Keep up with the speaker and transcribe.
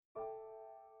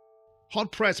Hot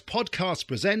Press Podcast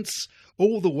presents,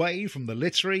 all the way from the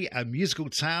literary and musical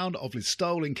town of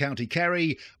Listowel in County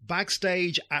Kerry,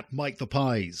 Backstage at Mike the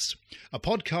Pies, a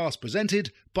podcast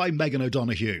presented by Megan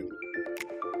O'Donoghue.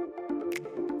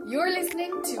 You're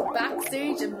listening to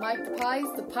Backstage at Mike the Pies,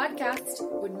 the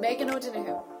podcast with Megan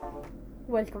O'Donoghue.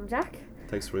 Welcome, Jack.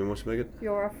 Thanks very much, Megan.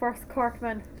 You're our first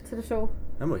Corkman to the show.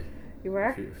 Am I? You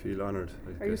are? I feel honoured.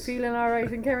 Are you feeling alright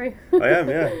in Kerry? I am,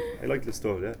 yeah. I like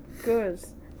Listowel, yeah. Good.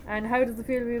 And how does it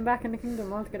feel being back in the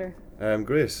kingdom altogether?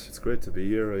 Great. It's great to be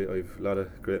here. I've a lot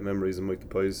of great memories in Mike the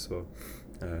Pies, so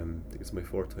I think it's my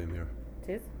fourth time here.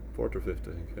 It is? Fourth or fifth,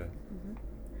 I think, yeah. Mm-hmm.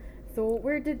 So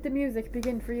where did the music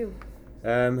begin for you?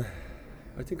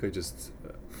 I think I just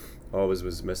always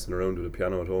was messing around with a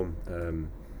piano at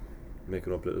home,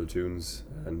 making up little tunes,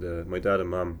 and my dad and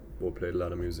mum both played a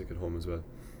lot of music at home as well.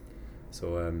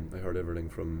 So I heard everything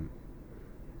from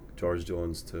George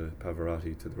Jones to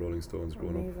Pavarotti to the Rolling Stones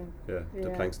growing up. Yeah, the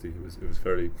Planksty. It was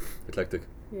fairly eclectic.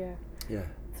 Yeah. Yeah.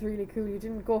 It's really cool. You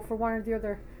didn't go for one or the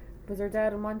other. Was your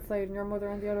dad on one side and your mother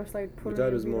on the other side? My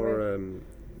dad was more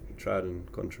trad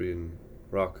and country and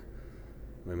rock.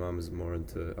 My mum is more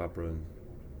into opera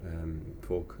and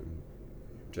folk and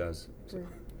jazz. So.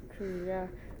 Cool, yeah.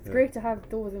 It's great to have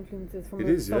those influences from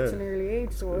such an early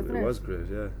age, though, isn't it? It was great,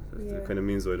 yeah. It kind of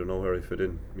means I don't know where I fit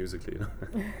in musically, you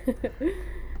know.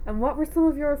 And what were some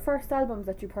of your first albums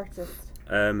that you purchased?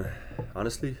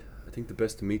 Honestly, I think the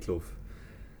best of Meatloaf.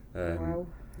 Wow.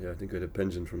 Yeah, I think I had a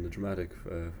penchant from the dramatic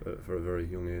for a very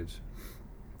young age.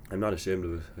 I'm not ashamed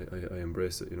of it. I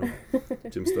embrace it, you know.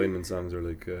 Jim Steinman songs are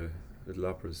like little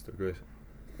operas. They're great.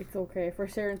 It's okay. For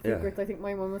sharing secrets, I think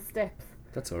my mine was Steps.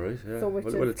 That's alright, yeah. So which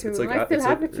is it's cool. like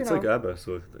it's like ABBA,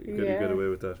 so you get away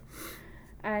with that.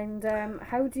 And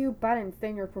how do you balance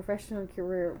then your professional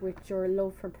career with your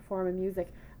love for performing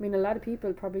music? I mean, a lot of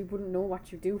people probably wouldn't know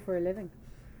what you do for a living.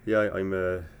 Yeah, I'm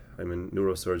a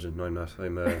neurosurgeon. No, I'm not.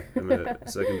 I'm a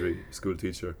secondary school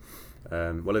teacher.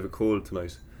 Well, I have a cold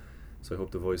tonight, so I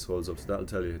hope the voice holds up. So that'll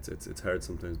tell you it's hard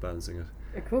sometimes balancing it.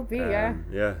 It could be, yeah.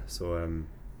 Yeah. So,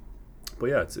 but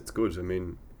yeah, it's good. I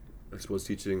mean, I suppose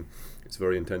teaching, it's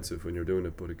very intensive when you're doing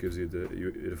it, but it gives you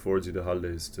it affords you the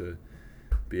holidays to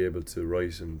be able to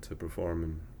write and to perform,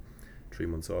 and 3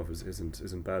 months off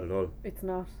isn't bad at all. It's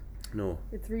not. No.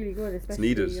 It's really good, especially. It's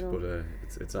needed, you know, but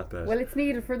it's not bad. Well, it's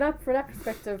needed for that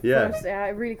perspective. Yeah. But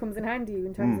it really comes in handy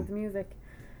in terms of the music.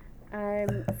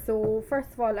 So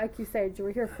first of all, like you said, you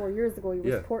were here 4 years ago. You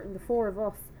were supporting the four of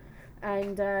us,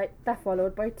 and that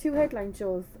followed by 2 headline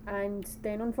shows, and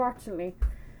then unfortunately,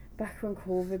 back when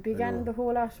COVID began, the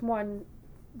whole lot, one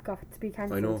got to be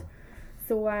cancelled. I know.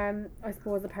 So I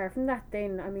suppose apart from that,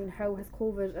 then I mean, how has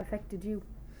COVID affected you?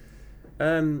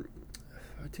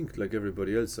 I think like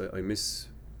everybody else, I miss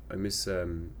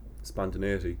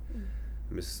spontaneity.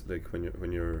 I miss like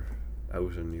when you're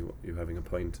out and you're having a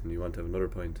pint and you want to have another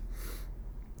pint.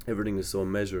 Everything is so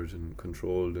measured and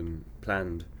controlled and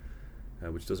planned,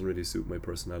 which doesn't really suit my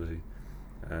personality.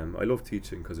 I love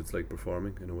teaching because it's like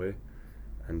performing in a way,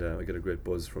 and I get a great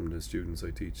buzz from the students I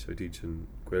teach. I teach in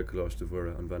Gaelcholáiste de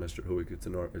Mhuire on Banister Huig.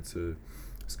 It's a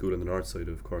school on the north side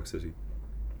of Cork City,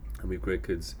 and we have great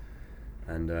kids.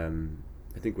 And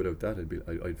I think without that,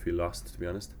 I'd feel lost, to be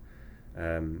honest.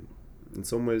 In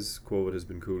some ways, COVID has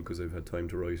been cool because I've had time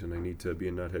to write, and I need to be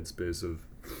in that headspace of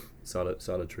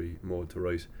solitary mode to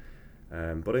write.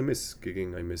 But I miss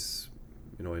gigging. I miss,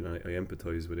 you know, I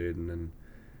empathise with Aidan and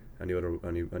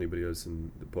anybody else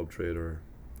in the pub trade, or,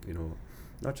 you know,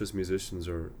 not just musicians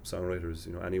or songwriters.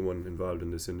 You know, anyone involved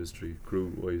in this industry,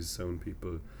 crew-wise, sound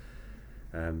people,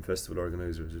 festival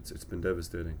organisers. It's been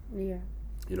devastating. Yeah.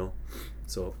 You know,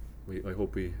 so I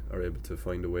hope we are able to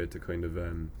find a way to kind of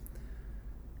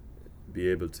be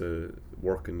able to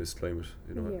work in this climate,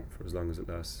 you know, for as long as it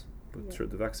lasts. But sure,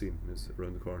 the vaccine is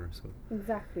around the corner, so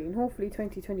exactly, and hopefully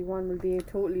 2021 will be a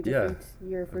totally different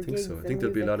year for gigs. I think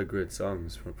there'll be a lot of great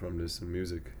songs from this and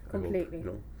music. Completely, I hope, you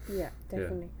know? Yeah,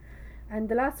 definitely. Yeah. And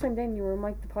the last time then you were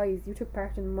Mike the Pies, you took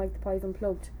part in Mike the Pies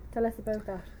Unplugged. Tell us about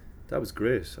that. That was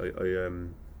great.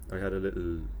 I had a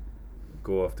little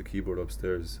go off the keyboard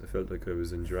upstairs. I felt like I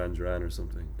was in Duran Duran or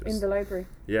something. In the library?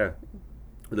 Yeah.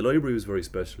 The library was very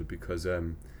special because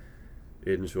Aidan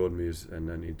showed me it, and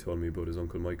then he told me about his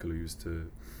Uncle Michael, who used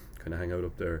to kind of hang out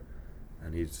up there,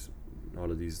 and he'd all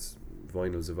of these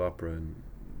vinyls of opera and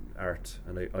art,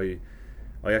 and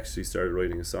I actually started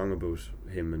writing a song about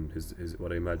him and his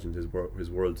what I imagined his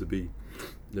world to be,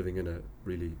 living in a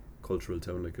really cultural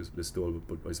town like Listowel,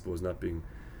 but I suppose not being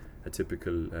a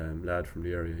typical lad from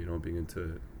the area, you know, being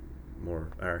into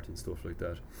more art and stuff like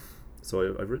that.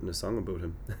 So I've written a song about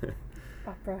him.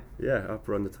 Opera. Yeah,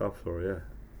 opera on the top floor,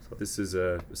 yeah. This is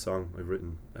a song I've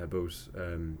written about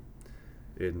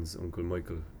Aidan's uncle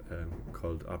Michael,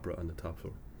 called Opera on the Top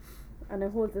Floor. And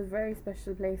it holds a very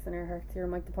special place in our hearts here,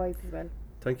 Mike the Pies, as well.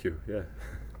 Thank you, yeah.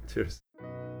 Cheers.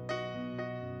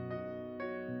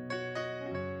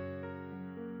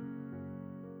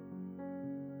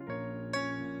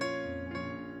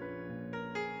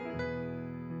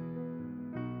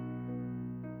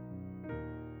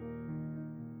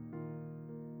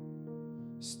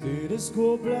 Status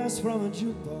quo blast from a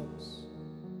jukebox.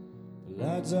 The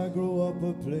lads I grew up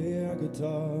with play air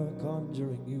guitar,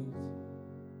 conjuring youth.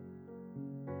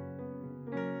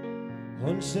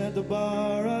 Hunched at the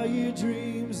bar, I hear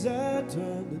dreams that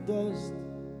turn to dust,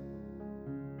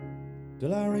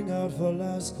 till I ring out for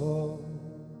last call.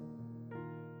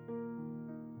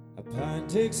 A pint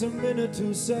takes a minute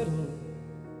to settle.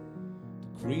 The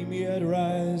creamy head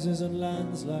rises and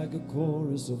lands like a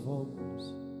chorus of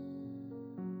hums.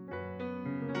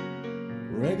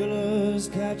 Regulars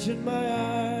catching my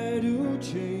eye to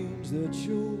change their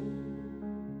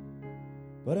tune,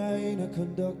 but I ain't a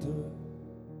conductor.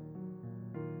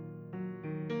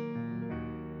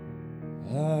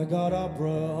 I got opera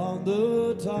on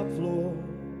the top floor,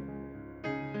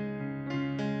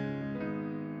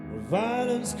 where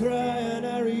violins cry and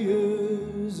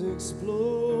arias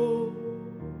explode.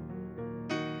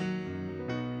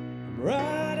 I'm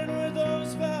riding with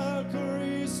those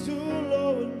Valkyries too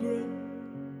low and grim.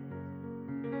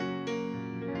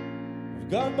 I've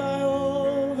got my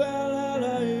own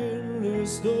Valhalla in the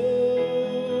store.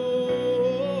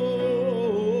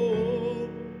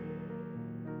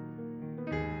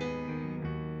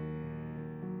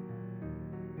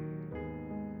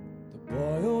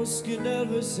 Skin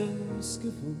Elvis and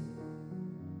Skiffle,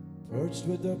 perched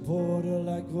with their porter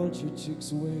like vulture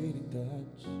chicks waiting to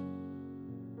hatch.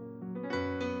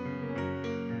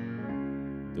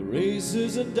 The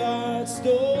races and darts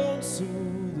don't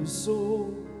soothe the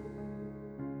soul.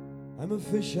 I'm a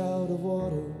fish out of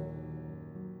water,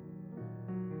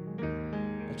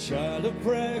 a child of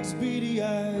Prague's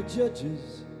beady-eyed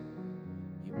judges.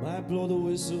 He might blow the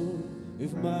whistle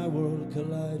if my world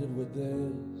collided with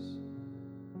theirs.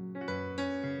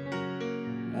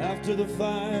 After the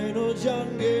final,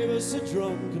 John gave us a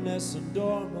drunkenness and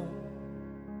dorma,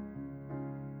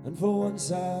 and for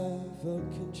once I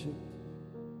felt kinship.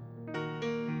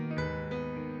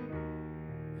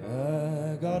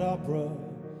 I got opera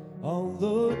on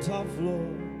the top floor,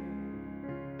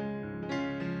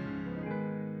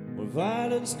 where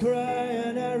violins cry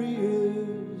and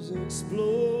arias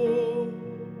explode.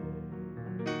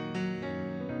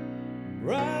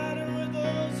 Riding with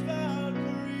those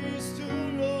Valkyries too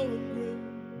low and grim.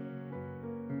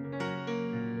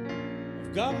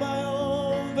 I've got my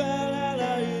own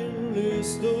Valhalla in the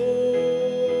store,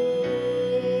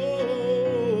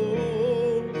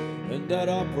 and that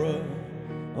opera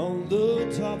on the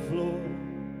top floor.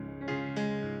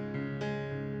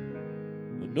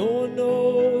 But no one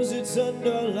knows it's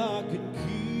under lock and key.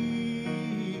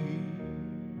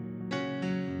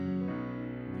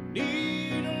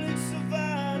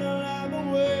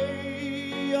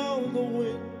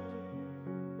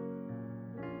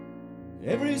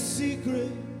 Every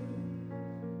secret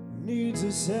needs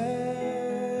a sanctuary.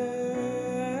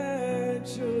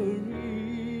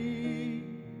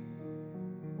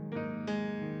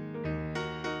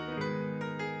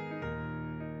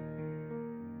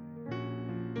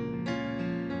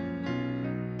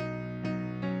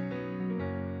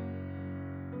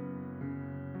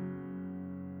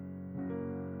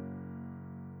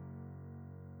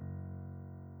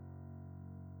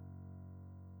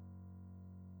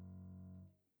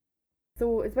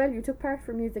 So as well, you took part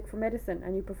for Music for Medicine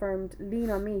and you performed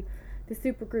Lean on Me. The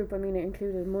supergroup, I mean, it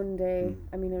included Monday,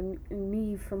 I mean,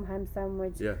 Neve from Ham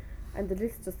Sandwich, and the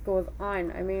list just goes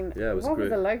on. I mean, what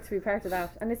was it like to be part of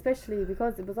that? And especially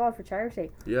because it was all for charity.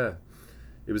 Yeah,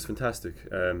 it was fantastic,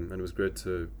 and it was great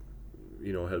to,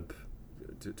 help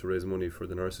to raise money for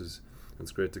the nurses. And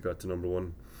it's great to got to number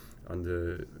one on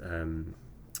the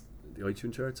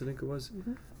iTunes charts, I think it was,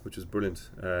 which was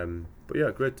brilliant. But yeah,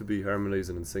 great to be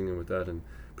harmonising and singing with that, and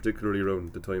particularly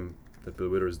around the time that Bill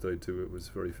Withers died too, it was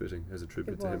very fitting as a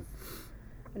tribute to him.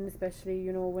 And especially,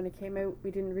 when it came out,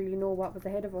 we didn't really know what was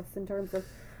ahead of us in terms of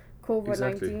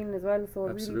COVID-19 as well, so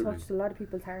it really touched a lot of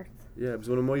people's hearts. Yeah, it was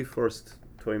one of my first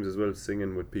times as well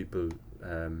singing with people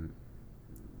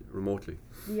remotely.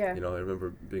 Yeah. I remember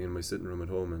being in my sitting room at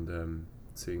home and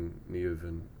seeing Neve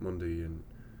and Mundy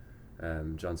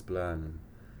and John Spillane,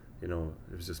 and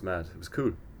it was just mad. It was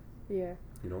cool. Yeah.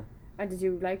 And did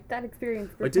you like that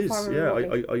experience? I did, yeah.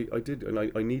 I did, and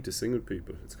I need to sing with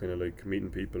people. It's kind of like meeting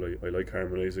people. I like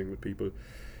harmonising with people,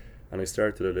 And I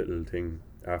started a little thing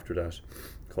after that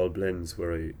called Blends,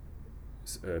 where I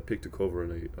picked a cover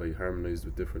and I harmonised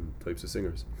with different types of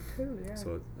singers. Cool, yeah.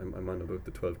 So I'm on about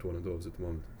the 12th one of those at the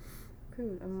moment.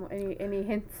 Cool. Any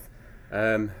hints?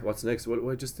 What's next? Well,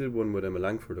 I just did one with Emma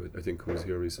Langford, I think, who was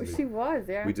here recently. She was,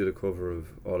 yeah. We did a cover of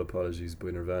All Apologies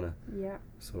by Nirvana. Yeah.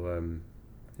 So,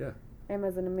 yeah.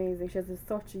 Emma's an amazing. She has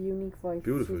such a unique voice.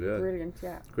 Beautiful, She's yeah. Brilliant,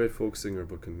 yeah. Great folk singer,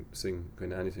 but can sing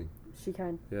kind of anything. She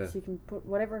can. Yeah. She can put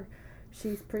whatever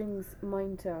she brings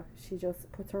mind to. She just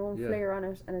puts her own flair on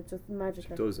it, and it's just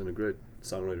magical. She does, and a great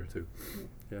songwriter too.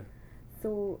 Yeah.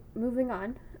 So moving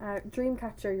on,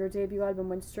 Dreamcatcher, your debut album,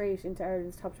 went straight into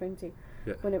Ireland's top 20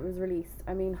 when it was released.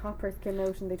 I mean, Hoppers came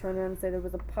out and they turned around and said it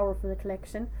was a powerful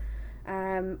collection.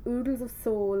 Oodles of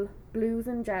soul, blues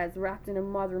and jazz wrapped in a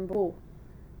modern bow.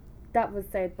 That was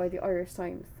said by the Irish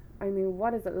Times. I mean,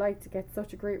 what is it like to get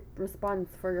such a great response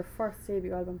for your first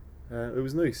debut album? It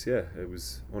was nice, yeah. It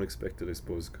was unexpected, I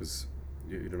suppose, because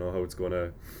you don't know how it's going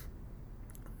to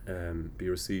be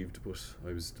received, but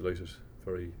I was delighted,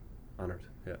 very honoured,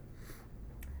 yeah.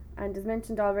 And as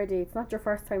mentioned already, it's not your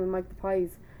first time in Mike the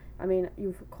Pies. I mean,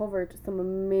 you've covered some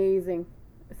amazing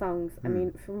songs. I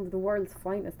mean, from the world's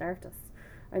finest artists.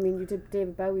 I mean, you did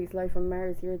David Bowie's Life on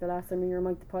Mars here the last time you were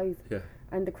Mike the Pies. Yeah.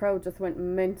 And the crowd just went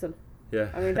mental. Yeah.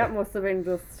 I mean, that must have been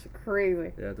just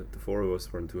crazy. Yeah, the four of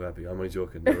us weren't too happy. I'm only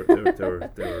joking. They were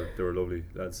lovely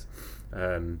lads.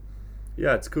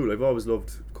 Yeah, it's cool. I've always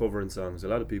loved covering songs. A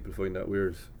lot of people find that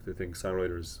weird. They think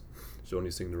songwriters should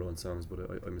only sing their own songs, but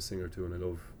I'm a singer too, and I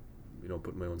love,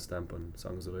 putting my own stamp on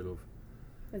songs that I love.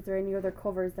 Is there any other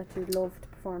covers that you'd love to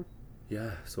perform?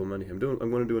 Yeah, so many. I'm going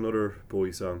to do another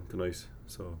Bowie song tonight.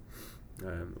 So,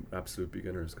 Absolute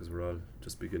Beginners, because we're all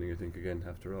just beginning, I think, again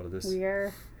after all of this. We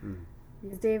are.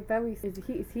 Is Dave Bowie, is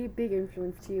he a big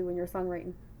influence to you in your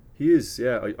songwriting? He is,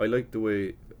 yeah. I like the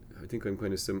way, I think I'm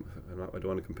kind of I don't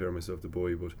want to compare myself to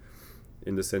Bowie, but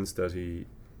in the sense that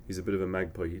he's a bit of a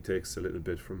magpie. He takes a little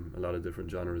bit from a lot of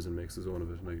different genres and makes his own of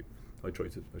it, and I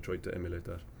tried to emulate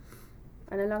that.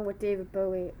 And along with David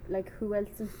Bowie, like, who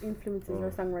else influences your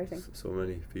songwriting? So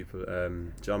many people.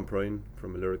 John Prine,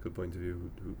 from a lyrical point of view,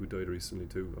 who died recently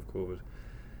too of COVID.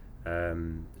 I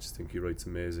just think he writes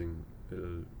amazing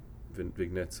little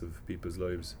vignettes of people's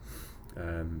lives.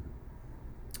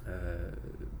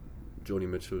 Joni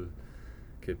Mitchell,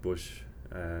 Kate Bush,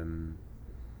 Tom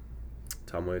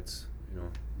Waits,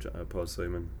 Paul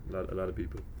Simon, a lot of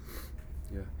people.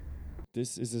 Yeah.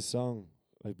 This is a song,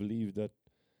 I believe, that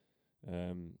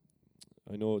I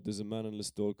know there's a man in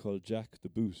Listowel called Jack the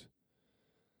Boot.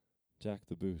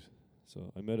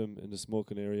 So I met him in the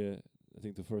smoking area, I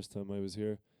think the first time I was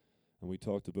here, and we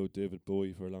talked about David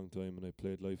Bowie for a long time, and I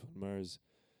played Life on Mars.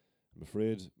 I'm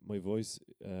afraid my voice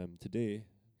today,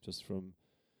 just from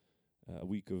a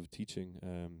week of teaching,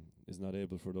 is not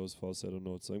able for those falsetto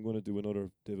notes. So I'm going to do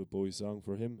another David Bowie song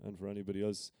for him and for anybody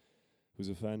else who's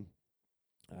a fan.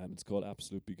 It's called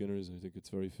Absolute Beginners, and I think it's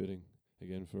very fitting,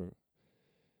 again, for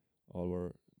all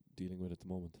we're dealing with at the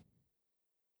moment.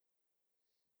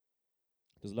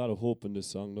 There's a lot of hope in this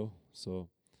song, though, so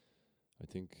I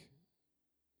think,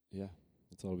 yeah,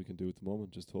 that's all we can do at the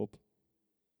moment, just hope.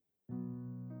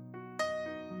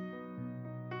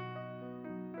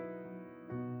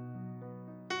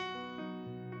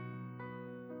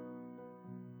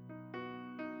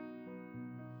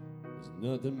 There's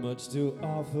nothing much to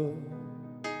offer.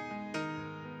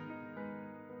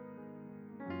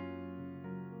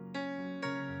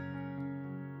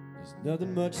 There's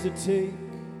nothing much to take.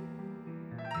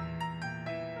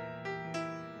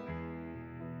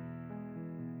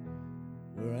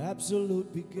 We're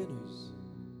absolute beginners.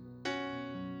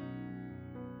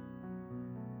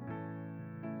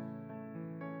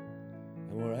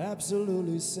 And we're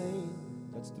absolutely sane.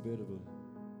 That's debatable.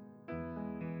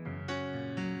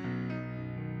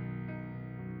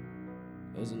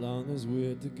 As long as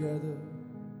we're together.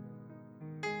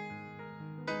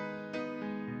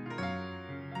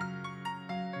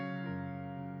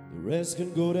 The rest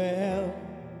can go to hell.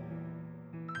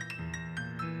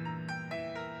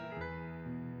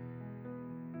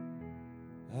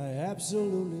 I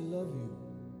absolutely love you.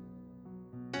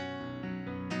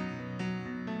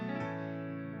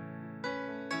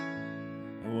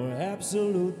 And we're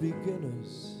absolute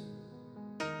beginners.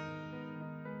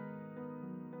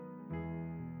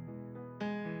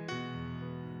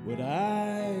 With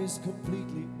eyes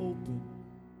completely open.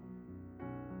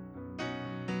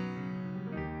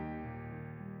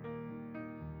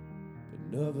 But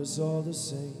nervous all the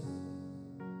same.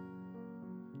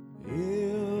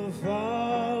 If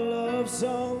our love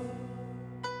song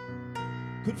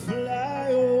could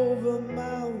fly over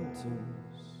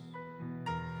mountains,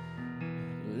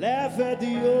 laugh at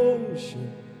the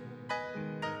ocean,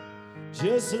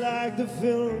 just like the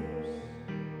films.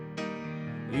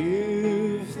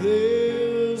 If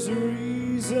there's a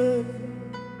reason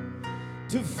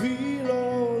to feel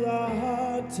all the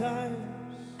hard times,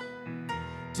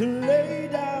 to lay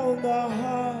down the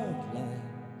hard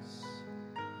lines,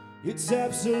 it's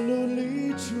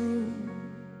absolutely true.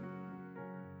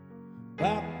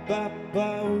 Ba ba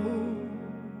ba ooh,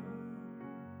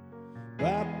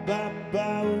 ba ba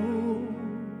ba ooh,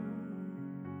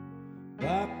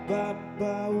 ba ba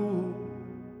ba ooh.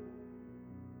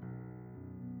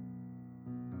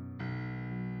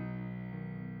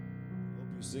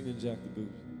 Singing Jack the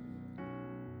Boot.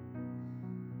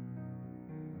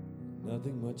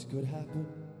 Nothing much could happen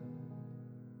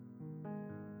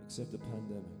except a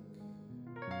pandemic.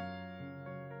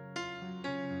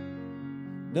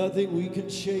 Nothing we can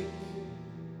shake.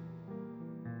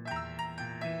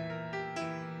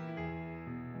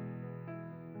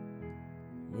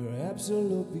 We're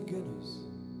absolute beginners.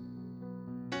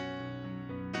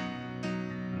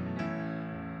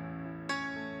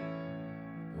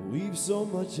 We've so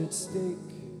much at stake.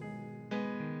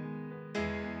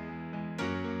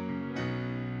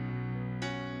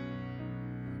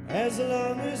 As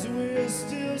long as we're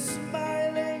still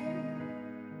smiling,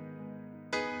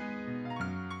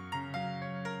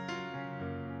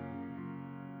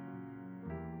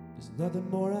 there's nothing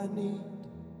more I need.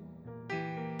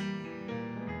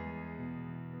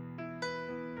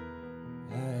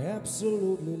 I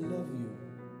absolutely love you.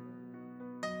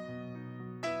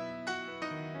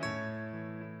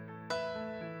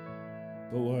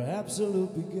 But we're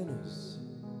absolute beginners.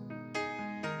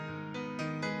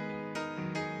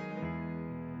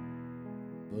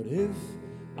 But if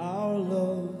our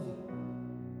love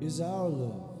is our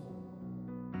love,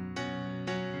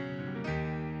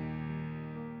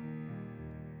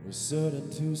 we're certain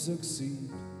to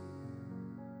succeed.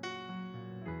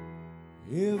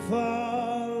 If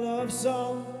our love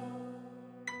song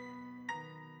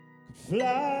could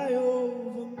fly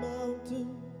over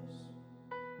mountains,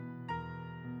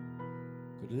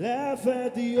 could laugh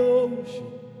at the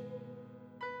ocean,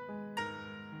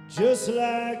 just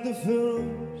like the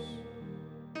films.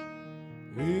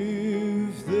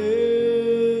 If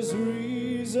there's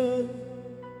reason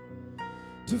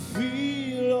to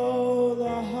feel all the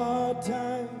hard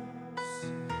times,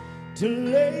 to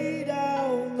lay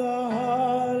down the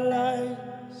hard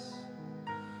lines,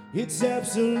 it's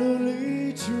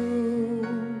absolutely true.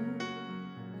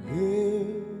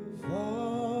 If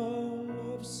our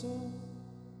love song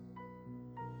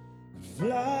could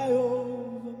fly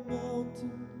over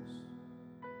mountains,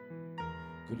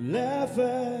 could laugh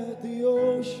at the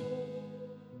ocean,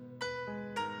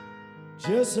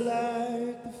 just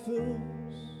like the films.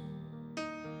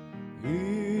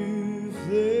 If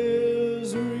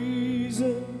there's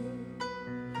reason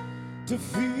to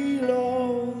feel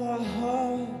all the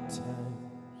hard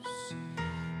times,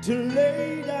 to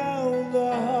lay down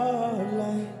the hard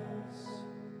lines,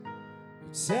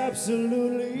 it's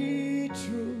absolutely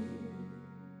true.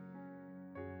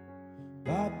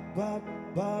 Ba ba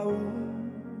ba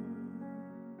ooh,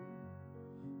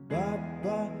 ba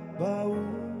ba ba ooh,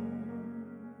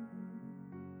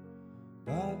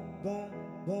 ba ba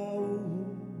ba ooh.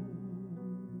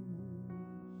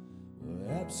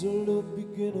 We're absolute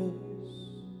beginners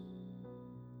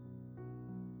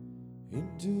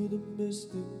into the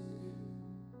mystic.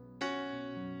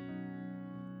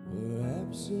 We're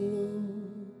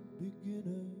absolute beginners.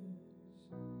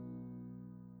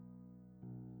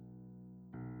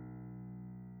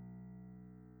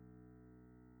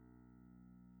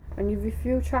 And you've a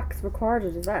few tracks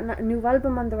recorded. Is that a new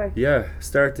album on the way? Yeah, it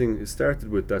started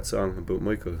with that song about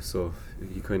Michael, so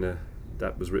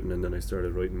that was written, and then I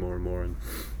started writing more and more, and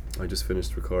I just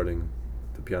finished recording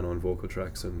the piano and vocal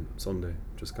tracks on Sunday,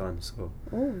 just gone. So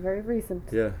oh, very recent.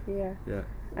 Yeah.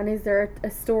 And is there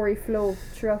a story flow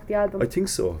throughout the album? I think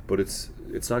so, but it's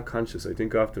not conscious. I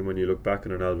think often when you look back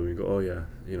on an album, you go, oh yeah,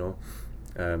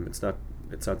 it's not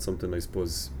something, I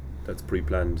suppose, that's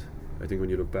pre-planned. I think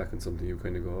when you look back on something, you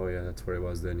kind of go, oh yeah, that's where I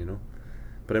was then,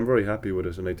 But I'm very happy with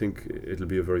it, and I think it'll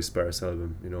be a very sparse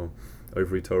album.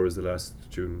 Ivory Towers, the last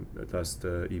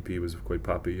EP was quite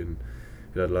poppy, and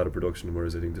it had a lot of production,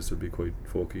 whereas I think this will be quite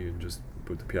folky and just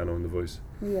put the piano and the voice.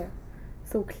 Yeah,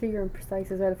 so clear and precise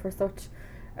as well for such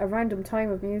a random time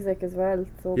of music as well.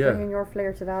 So yeah, bringing your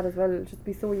flair to that as well will just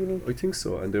be so unique. I think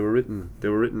so, and they were written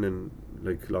in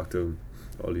like lockdown,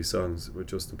 all these songs with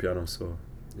just the piano. So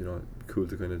cool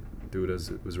to kind of do it as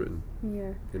it was written.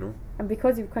 Yeah. And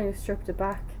because you've kind of stripped it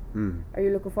back, are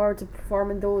you looking forward to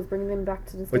performing those, bringing them back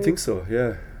to the stage? I think so,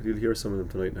 yeah. You'll hear some of them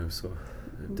tonight now, so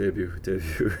Debut.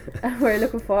 We're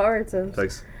looking forward to it.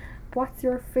 Thanks. What's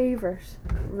your favourite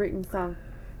written song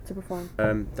to perform?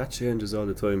 That changes all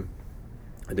the time.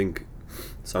 I think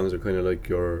songs are kind of like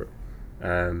your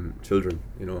children,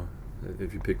 you know.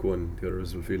 If you pick one, the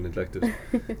others will feel neglected.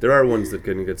 There are ones that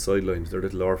kind of get sidelined. They're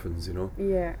little orphans, you know.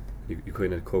 Yeah. You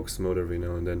kind of coax them out every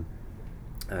now and then.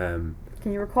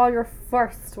 Can you recall your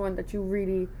first one that you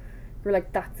really were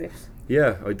like, that's it?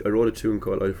 Yeah, I wrote a tune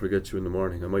called I'll Forget You in the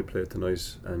Morning. I might play it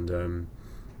tonight, and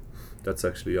that's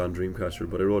actually on Dreamcatcher,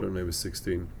 but I wrote it when I was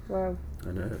 16. Wow.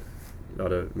 And a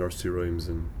lot of nursery rhymes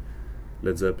and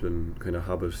Led Zeppelin kind of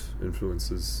Hobbit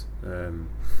influences.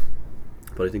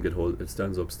 But I think it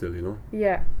stands up still, you know.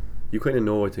 Yeah. You kind of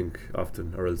know, I think,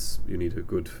 often, or else you need a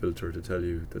good filter to tell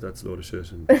you that that's a load of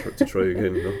shit and to try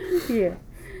again, you know. Yeah.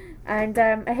 And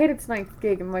ahead of tonight's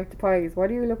gig in Mike the Pies,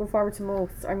 what are you looking forward to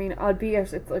most? I mean,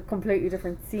 albeit it's a completely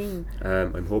different scene.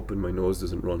 I'm hoping my nose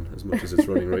doesn't run as much as it's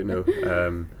running right now.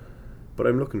 But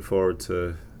I'm looking forward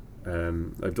to.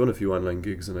 I've done a few online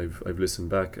gigs and I've listened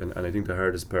back, and I think the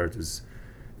hardest part is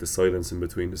the silence in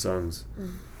between the songs.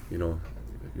 You know,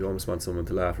 you almost want someone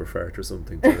to laugh or fart or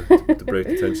something to break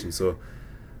the tension. So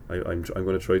I'm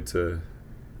going to try to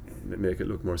make it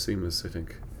look more seamless, I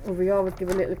think. Well, we always give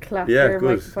a little clap. Yeah, there,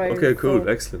 good. Mike the Pies, Okay, cool, so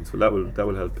excellent. Well, that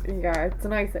will help. yeah,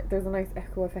 there's a nice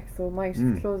echo effect, so might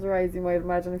close your eyes, you might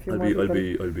imagine if you're I'll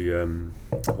be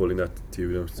holding that to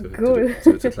you now to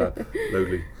clap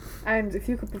loudly. And if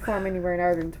you could perform anywhere in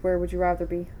Ireland, where would you rather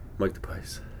be? Mike the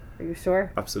Pies. Are you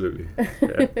sure? Absolutely.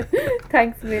 Yeah.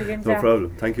 Thanks a million, No Jack.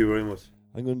 problem. Thank you very much.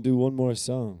 I'm going to do one more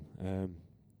song.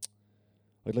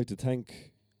 I'd like to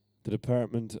thank the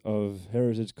Department of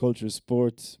Heritage, Culture,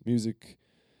 Sport, Music,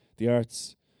 the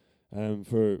Arts,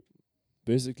 for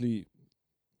basically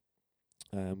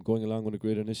going along with a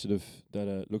great initiative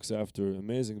that looks after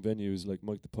amazing venues like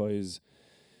Mike the Pies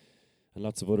and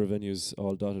lots of other venues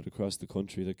all dotted across the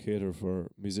country that cater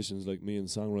for musicians like me and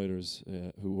songwriters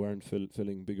who aren't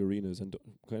filling big arenas and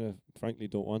kind of frankly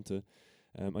don't want to.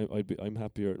 I'm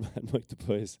happier at Mike the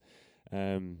Pies.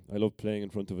 I love playing in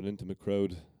front of an intimate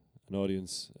crowd, an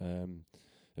audience, a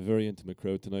very intimate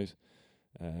crowd tonight,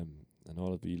 and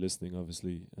all of you listening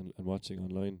obviously and watching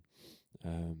online.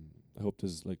 I hope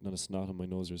there's like not a snot on my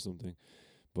nose or something,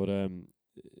 but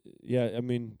yeah, I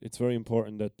mean it's very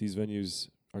important that these venues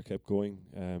are kept going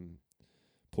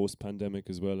post pandemic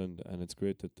as well, and it's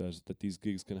great that these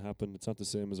gigs can happen. It's not the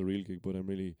same as a real gig, but I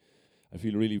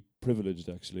feel really privileged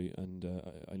actually, and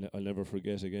I'll never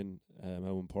forget again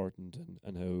how important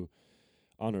and how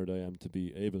honoured I am to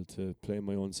be able to play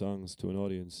my own songs to an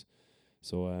audience.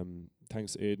 So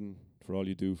thanks Aidan for all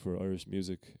you do for Irish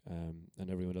music, and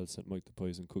everyone else at Mike the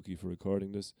Pies and Cookie for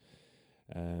recording this.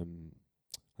 I'm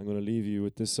going to leave you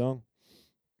with this song.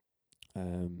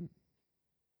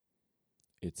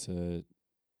 It's a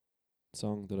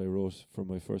song that I wrote for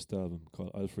my first album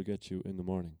called I'll Forget You in the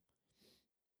Morning.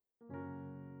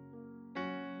 I'll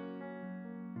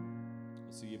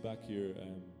see you back here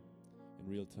in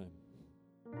real time.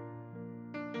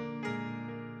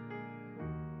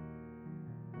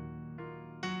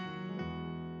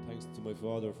 Thanks to my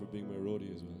father for being my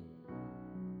roadie as well.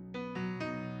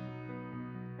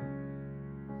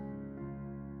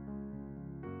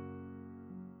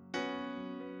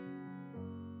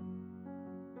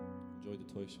 Enjoy the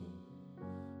toy show.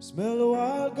 Smell the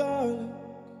wild garlic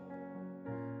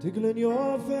tickling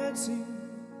your fancy,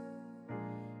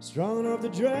 strong enough to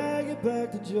drag you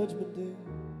back to Judgment Day.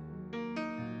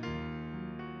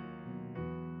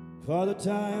 Father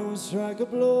Time will strike a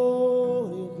blow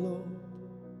and you'll glow,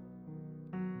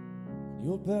 and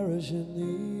you'll perish in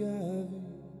the ivy.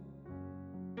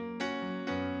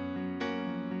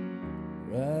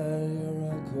 Ride your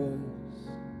rock horse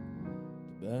to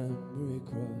Banbury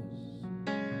Cross,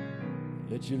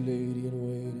 let your lady in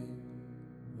waiting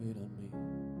wait on me.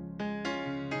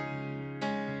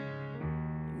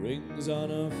 Rings on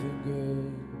her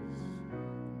fingers,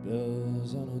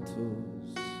 bells on her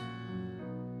toes,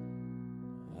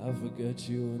 I'll forget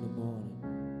you in the morning.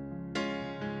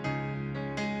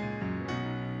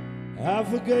 I'll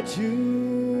forget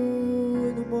you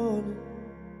in the morning.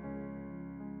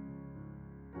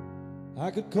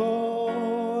 I could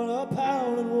call a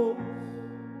howling wolf,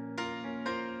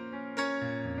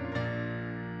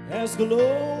 ask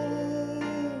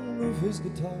alone of his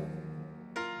guitar.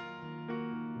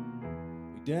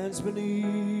 We dance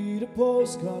beneath a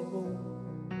postcard moon,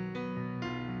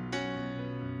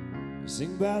 we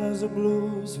sing ballads and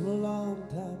blues from a long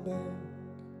time back.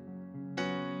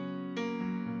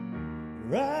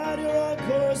 Ride your old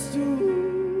course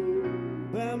to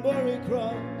Banbury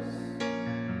Cross,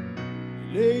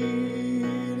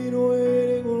 lady in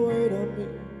waiting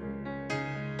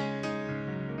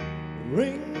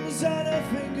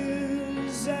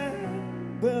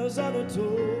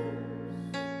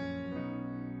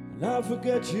and I'll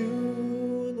forget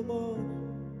you in the morning.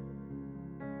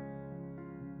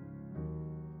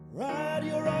 Ride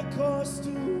your rock horse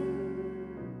to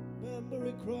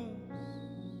Banbury Cross.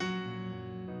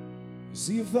 You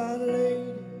see a fine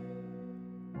lady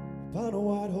upon a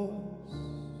white horse,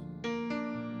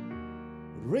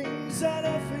 with rings on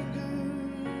her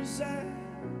fingers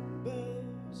and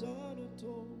bells on her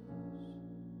toes.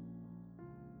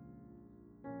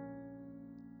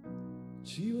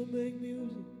 She will make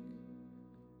music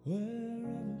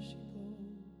wherever she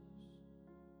goes.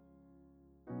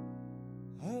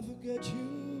 I'll forget you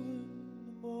in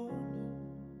the morning.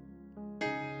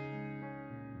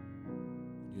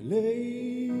 Your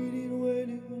lady in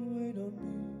waiting will wait on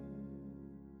me.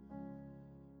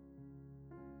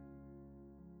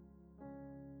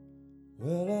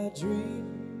 Well, I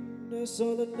dreamed I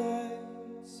saw the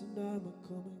nights and I'm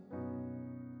a-coming,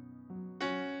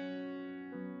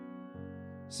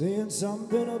 saying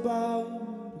something about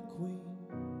a queen.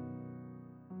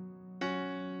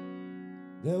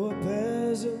 There were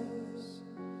peasants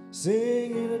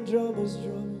singing and drummers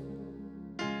drumming.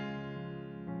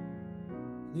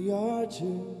 The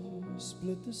archers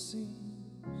split the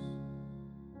scenes.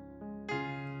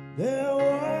 There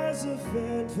was a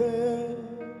fanfare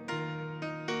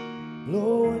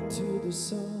blowing to the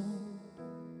sun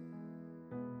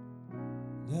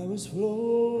that was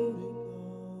floating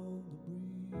on the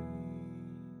breeze.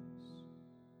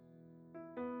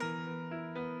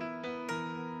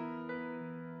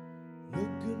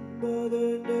 Look at Mother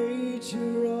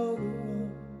Nature on the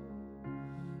run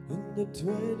in the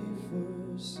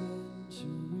 21st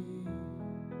century.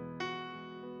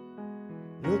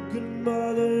 Look at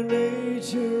Mother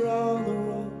Nature on the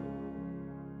run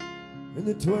in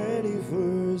the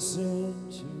 21st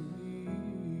century.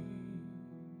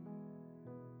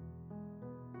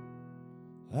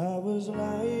 I was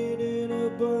lying in a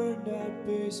burned out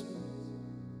basement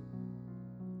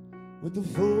with the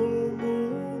full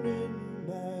moon in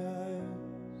my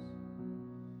eyes.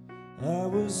 I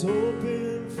was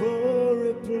hoping for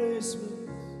replacement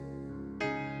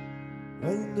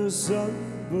when the sun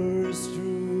burst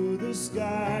through the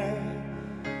sky.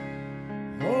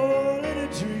 All in a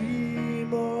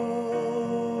dream,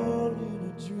 all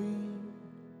in a dream,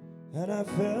 and I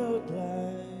felt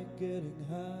like getting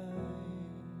high.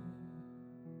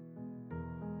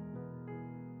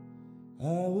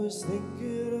 I was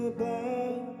thinking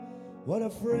about what a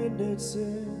friend had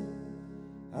said.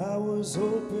 I was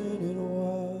hoping it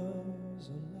was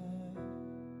a lie.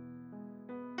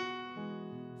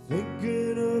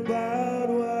 Thinking about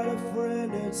what a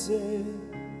friend had said,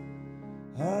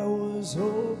 I was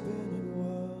hoping it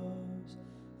was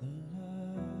a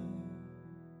lie.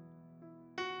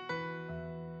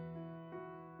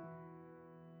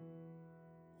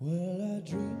 Well, I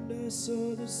dreamed I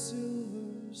saw the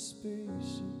silver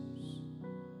spaceships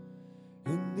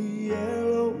in the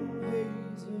yellow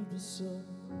haze of the sun.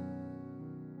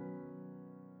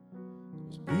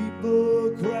 There's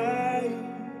people crying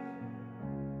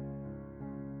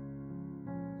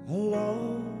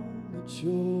along the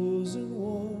chosen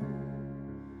one.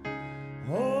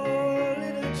 All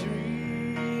in a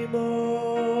dream,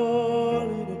 all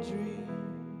in a dream,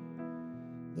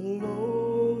 the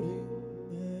loading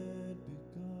had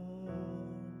begun.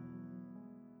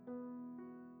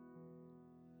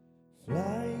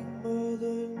 Flying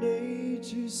Mother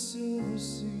Nature's silver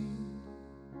seed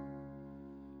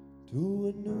to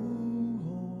a new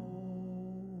home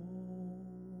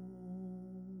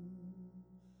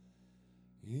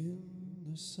in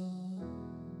the sun.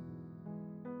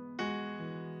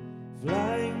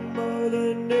 Flying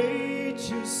Mother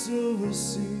Nature's silver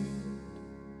seed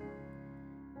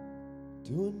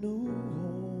to a new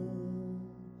home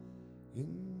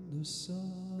in the sun.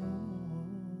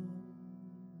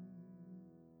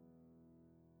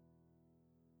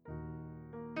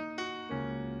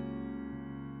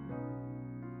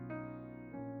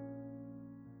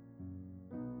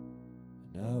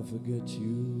 And I'll forget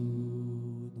you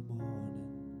in the morning.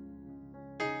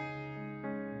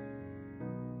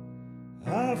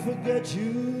 I'll forget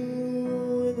you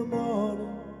in the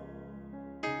morning.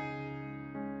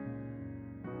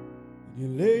 When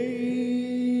you're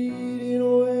late in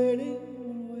waiting,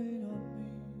 will wait on me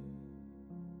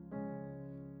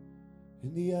in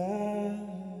the eye.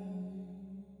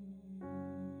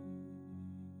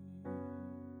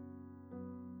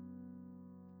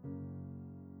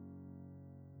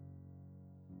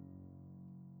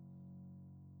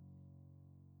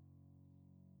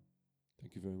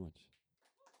 Thank you very much.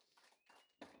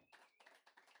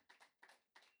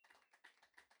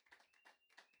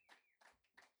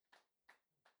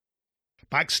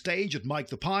 Backstage at Mike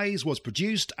the Pies was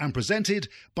produced and presented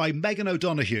by Megan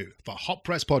O'Donoghue for Hot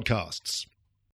Press Podcasts.